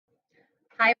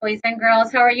Hi, boys and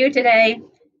girls. How are you today?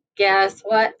 Guess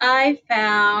what I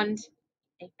found?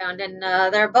 I found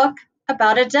another book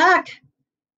about a duck,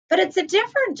 but it's a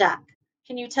different duck.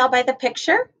 Can you tell by the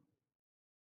picture?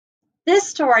 This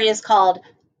story is called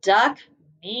Duck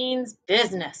Means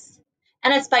Business,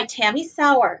 and it's by Tammy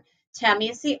Sauer. Tammy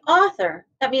is the author.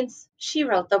 That means she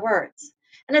wrote the words.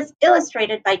 And it's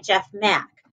illustrated by Jeff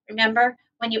Mack. Remember,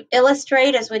 when you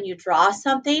illustrate is when you draw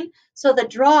something. So the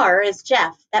drawer is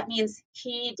Jeff. That means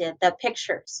he did the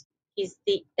pictures. He's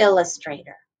the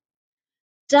illustrator.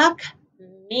 Duck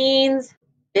means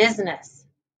business.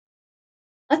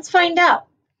 Let's find out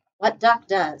what Duck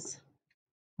does.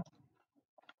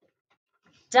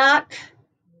 Duck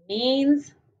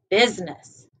means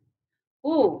business.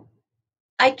 Ooh,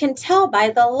 I can tell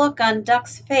by the look on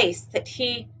Duck's face that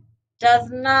he does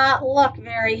not look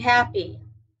very happy.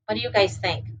 What do you guys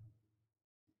think?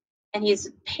 And he's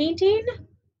painting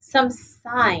some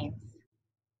signs.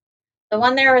 The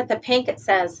one there with the pink, it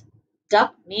says,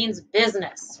 Duck means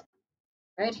business.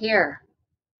 Right here.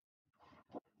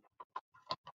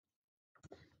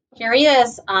 Here he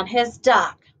is on his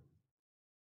dock.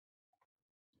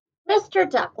 Mr.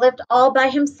 Duck lived all by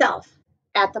himself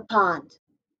at the pond.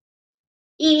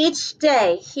 Each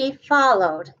day he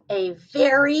followed a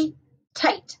very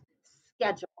tight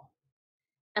schedule.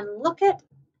 And look at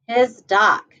his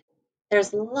dock.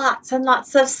 There's lots and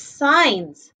lots of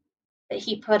signs that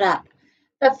he put up.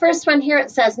 The first one here,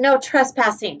 it says no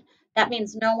trespassing. That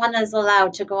means no one is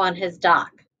allowed to go on his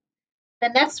dock. The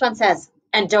next one says,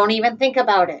 and don't even think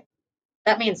about it.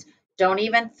 That means don't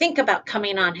even think about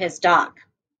coming on his dock.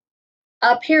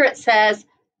 Up here it says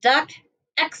duck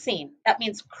Xing. That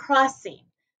means crossing.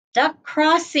 Duck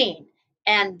crossing.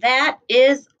 And that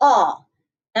is all.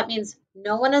 That means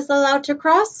no one is allowed to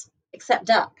cross except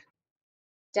duck.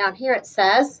 Down here it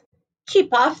says,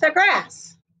 keep off the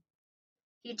grass.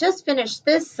 He just finished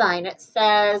this sign. It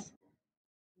says,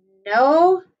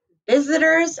 no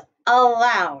visitors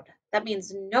allowed. That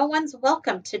means no one's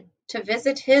welcome to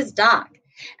visit his dock.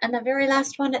 And the very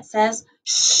last one, it says,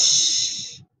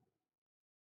 shh.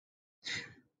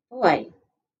 Boy,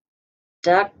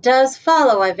 Duck does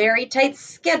follow a very tight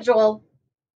schedule.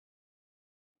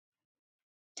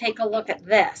 Take a look at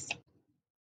this.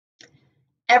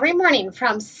 Every morning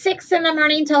from 6 in the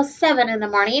morning till 7 in the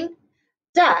morning,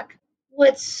 Duck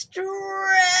would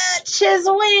stretch his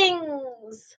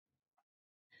wings.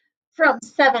 From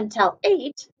 7 till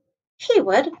 8, he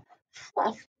would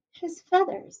fluff his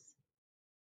feathers.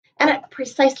 And at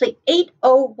precisely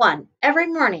 8:01 every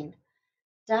morning,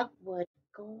 Duck would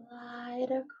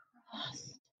glide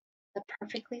across the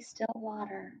perfectly still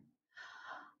water.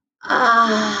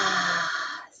 Ah,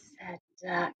 said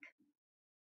Duck.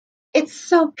 It's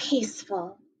so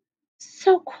peaceful,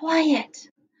 so quiet.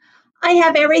 I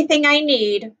have everything I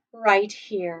need right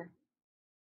here.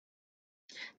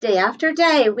 Day after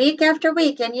day, week after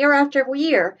week, and year after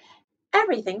year,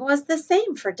 everything was the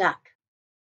same for Duck.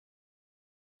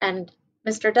 And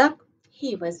Mr. Duck,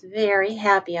 he was very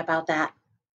happy about that.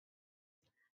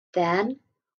 Then,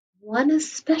 one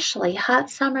especially hot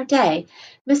summer day,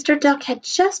 Mr. Duck had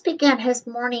just begun his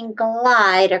morning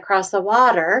glide across the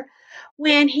water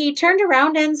when he turned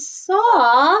around and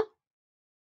saw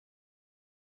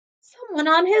someone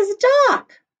on his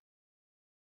dock.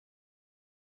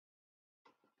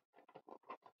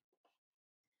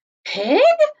 Pig?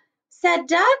 Said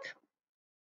Duck.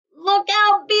 Look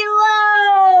out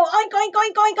below! Oink, oink,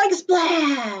 oink, oink, oink,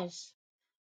 splash!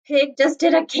 Pig just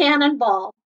did a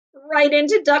cannonball right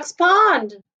into Duck's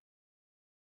pond.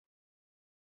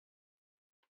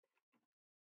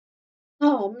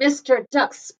 Oh, Mr.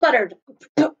 Duck sputtered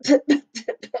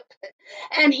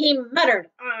and he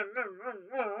muttered.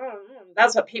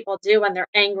 That's what people do when they're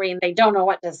angry and they don't know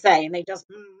what to say and they just.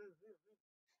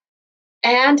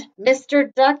 And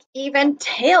Mr. Duck even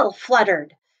tail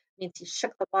fluttered. Means he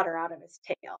shook the water out of his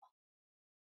tail.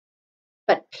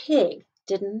 But Pig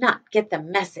did not get the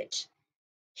message.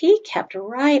 He kept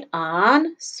right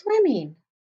on swimming.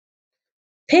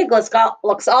 Pig looks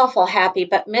awful happy,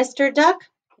 but Mr. Duck,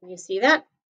 can you see that?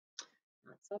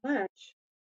 Not so much.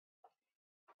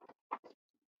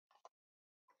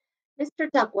 Mr.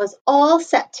 Duck was all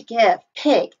set to give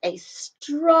Pig a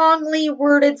strongly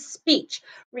worded speech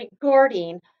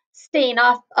regarding staying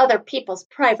off other people's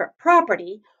private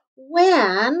property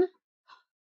when,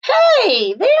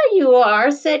 hey, there you are,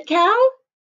 said Cow.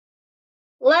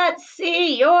 Let's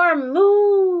see your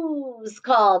moves,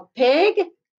 called Pig.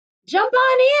 Jump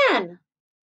on in.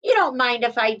 You don't mind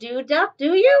if I do, Duck,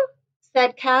 do you?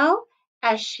 Said Cow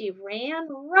as she ran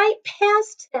right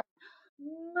past him.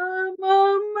 Moo,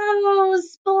 moo, moo,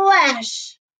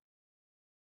 splash!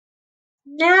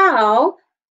 Now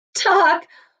Duck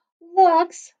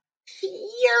looks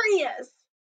furious.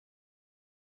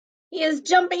 He is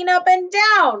jumping up and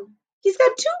down. He's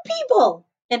got two people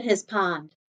in his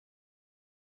pond.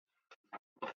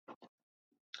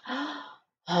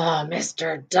 Oh,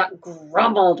 Mr. Duck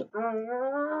grumbled.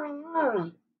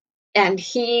 And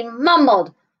he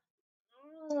mumbled.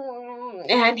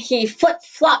 And he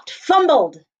flip-flopped,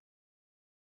 fumbled.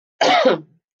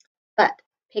 But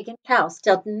Pig and Cow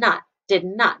still did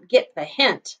not get the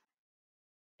hint.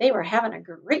 They were having a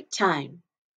great time.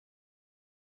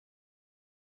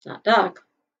 Not Duck.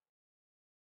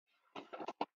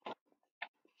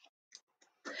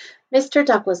 Mr.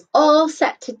 Duck was all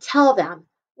set to tell them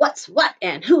what's what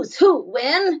and who's who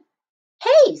when.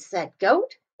 Hey, said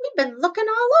Goat, we've been looking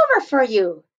all over for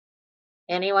you.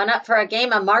 Anyone up for a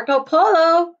game of Marco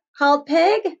Polo? Called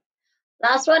Pig.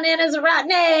 Last one in is a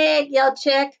rotten egg, yelled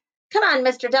Chick. Come on,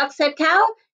 Mr. Duck, said Cow.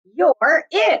 You're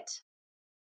it.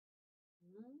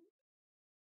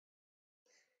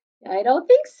 I don't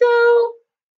think so.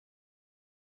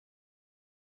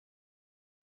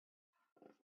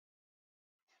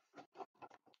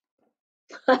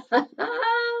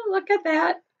 Look at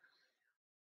that.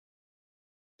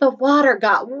 The water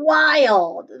got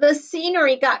wild, the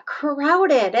scenery got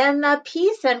crowded, and the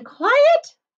peace and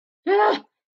quiet,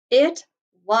 it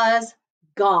was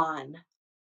gone.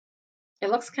 It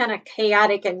looks kind of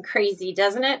chaotic and crazy,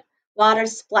 doesn't it? Water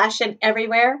splashing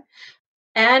everywhere.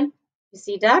 And you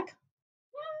see Duck?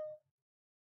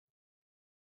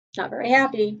 Not very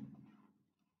happy.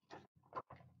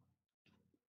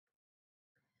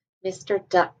 Mr.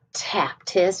 Duck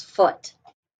tapped his foot.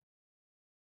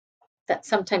 That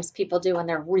sometimes people do when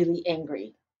they're really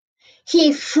angry.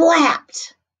 He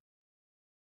flapped.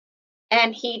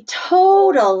 And he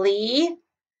totally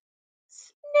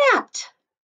snapped.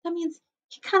 That means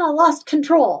he kind of lost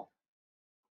control.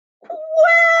 Quack!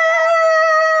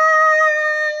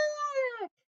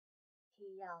 He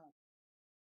yelled.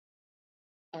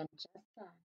 And just then,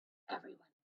 everyone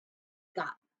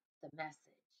got the message.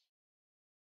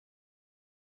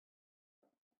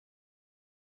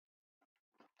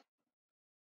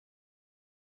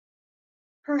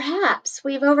 Perhaps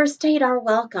we've overstayed our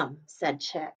welcome, said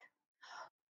Chick.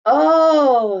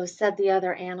 Oh, said the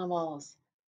other animals.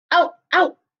 Out,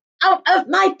 out, out of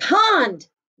my pond,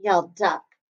 yelled Duck.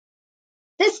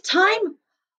 This time,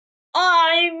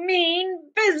 I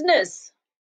mean business.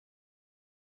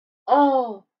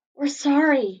 Oh, we're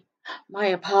sorry. My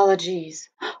apologies.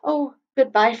 Oh,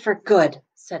 goodbye for good,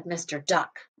 said Mr.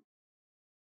 Duck.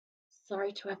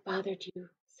 Sorry to have bothered you,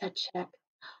 said Chick.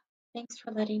 Thanks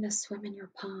for letting us swim in your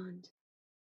pond.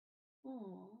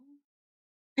 Oh,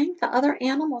 I think the other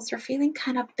animals are feeling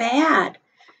kind of bad.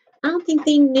 I don't think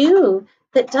they knew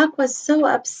that Duck was so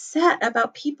upset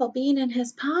about people being in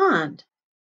his pond.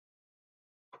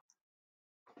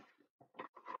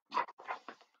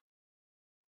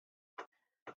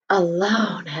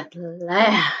 Alone at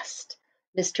last,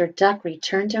 Mr. Duck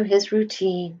returned to his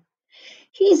routine.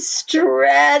 He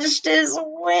stretched his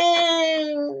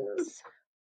wings.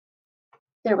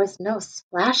 There was no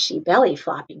splashy belly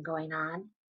flopping going on.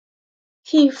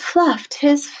 He fluffed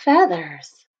his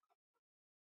feathers.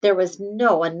 There was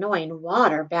no annoying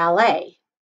water ballet.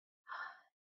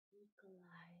 He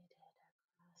glided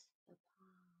across the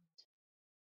pond.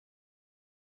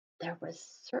 There was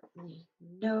certainly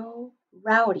no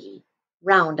rowdy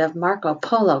round of Marco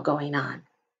Polo going on.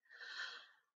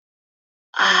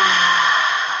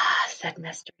 Ah, said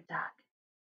Mr. Duck.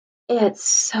 It's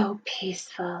so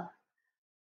peaceful,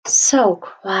 so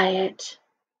quiet.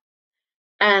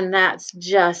 And that's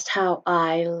just how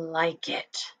I like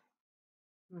it.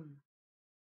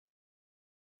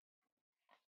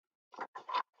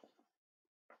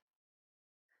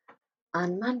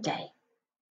 On Monday,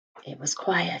 it was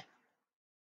quiet.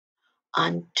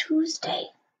 On Tuesday,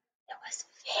 it was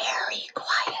very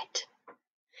quiet.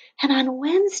 And on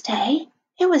Wednesday,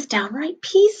 it was downright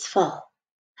peaceful.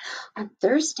 On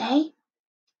Thursday,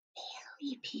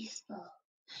 very peaceful.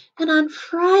 And on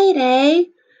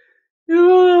Friday,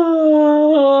 yawn.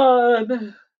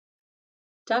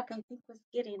 Duck, I think, was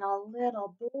getting a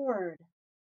little bored.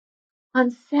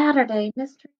 On Saturday,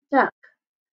 Mr. Duck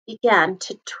began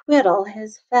to twiddle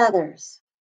his feathers.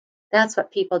 That's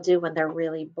what people do when they're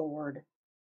really bored.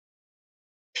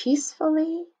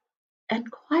 Peacefully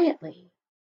and quietly,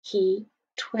 he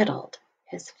twiddled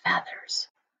his feathers.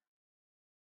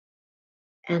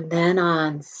 And then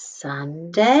on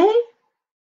Sunday,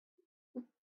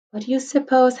 what do you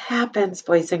suppose happens,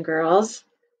 boys and girls?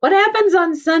 What happens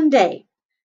on Sunday?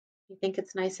 You think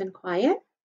it's nice and quiet?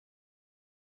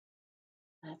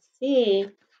 Let's see.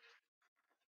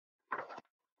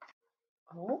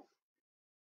 Oh,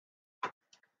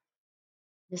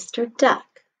 Mr. Duck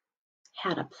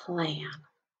had a plan.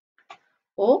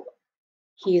 Oh,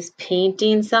 he's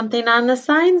painting something on the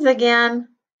signs again.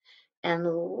 And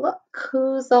look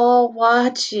who's all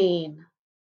watching.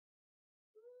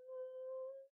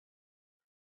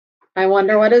 I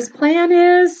wonder what his plan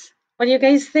is. What do you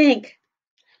guys think?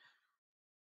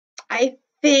 I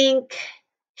think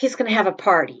he's going to have a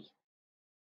party.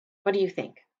 What do you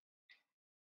think?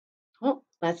 Oh,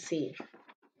 let's see.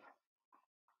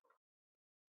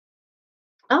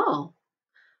 Oh,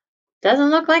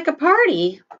 doesn't look like a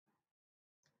party.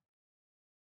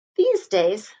 These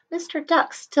days, Mr.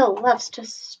 Duck still loves to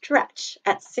stretch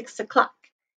at 6 o'clock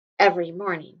every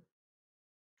morning.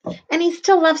 And he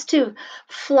still loves to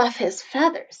fluff his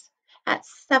feathers at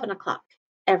 7 o'clock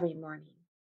every morning.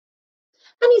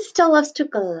 And he still loves to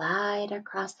glide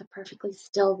across the perfectly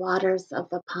still waters of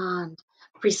the pond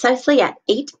precisely at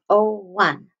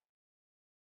 8:01.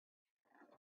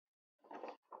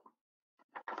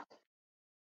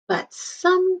 But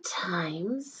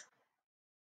sometimes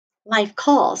life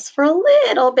calls for a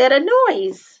little bit of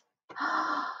noise.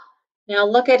 Now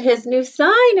look at his new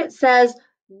sign. It says,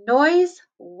 Noise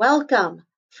Welcome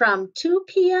from 2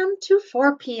 p.m. to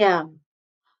 4 p.m.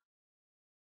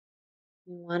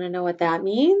 You want to know what that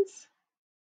means?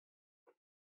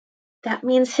 That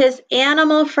means his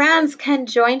animal friends can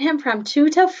join him from 2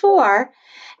 to 4,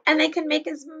 and they can make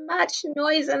as much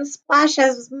noise and splash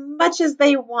as much as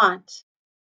they want.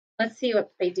 Let's see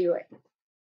what they do it.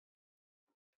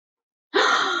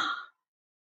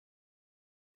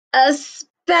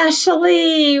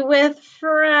 Especially with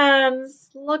friends.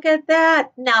 Look at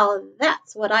that. Now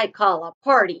that's what I call a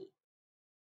party.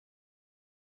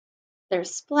 They're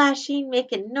splashing,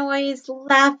 making noise,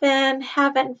 laughing,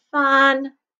 having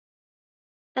fun.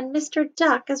 And Mr.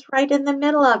 Duck is right in the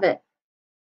middle of it,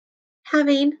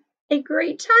 having a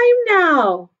great time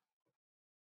now.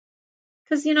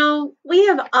 Because, we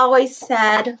have always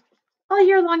said all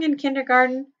year long in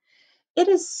kindergarten, it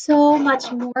is so much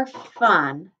more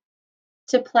fun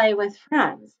to play with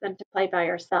friends than to play by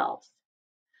ourselves.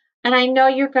 And I know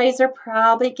you guys are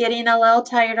probably getting a little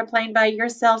tired of playing by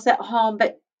yourselves at home,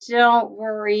 but don't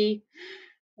worry.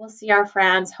 We'll see our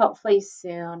friends hopefully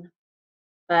soon.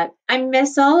 But I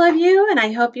miss all of you, and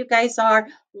I hope you guys are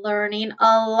learning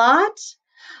a lot.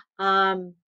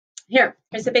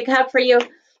 Here's a big hug for you.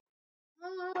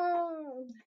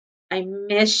 I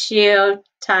miss you.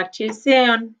 Talk to you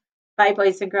soon. Bye,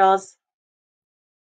 boys and girls.